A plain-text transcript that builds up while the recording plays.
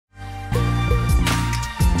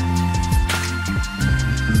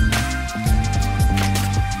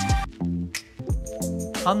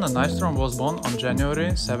Anna Nystrom was born on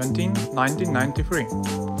January 17, 1993.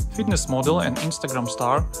 Fitness model and Instagram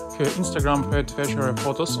star, her Instagram feed features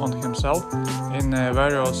photos on himself in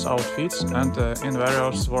various outfits and in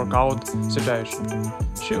various workout situations.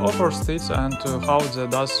 She offers tips and how they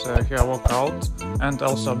does her workout and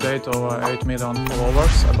also update over 8 million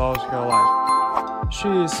followers about her life. She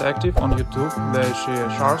is active on YouTube, where she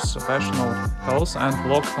shares fashionable hauls and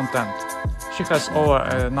vlog content. She has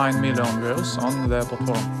over 9 million views on the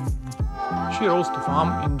platform. She rose to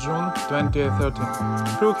fame in June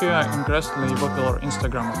 2013 through her increasingly popular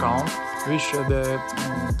Instagram account, which at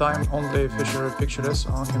the time only featured pictures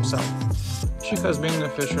on himself. She has been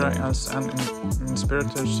featured as an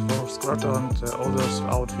inspirator for squirtle and others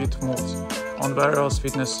outfit moves on various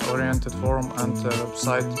fitness-oriented forums and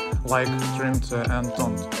websites like Trimmed and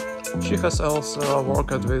Toned. She has also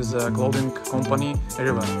worked with the clothing company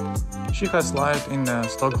River. She has lived in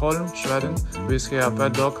Stockholm, Sweden with her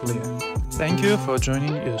pet dog Leah. Thank you for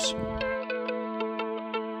joining us.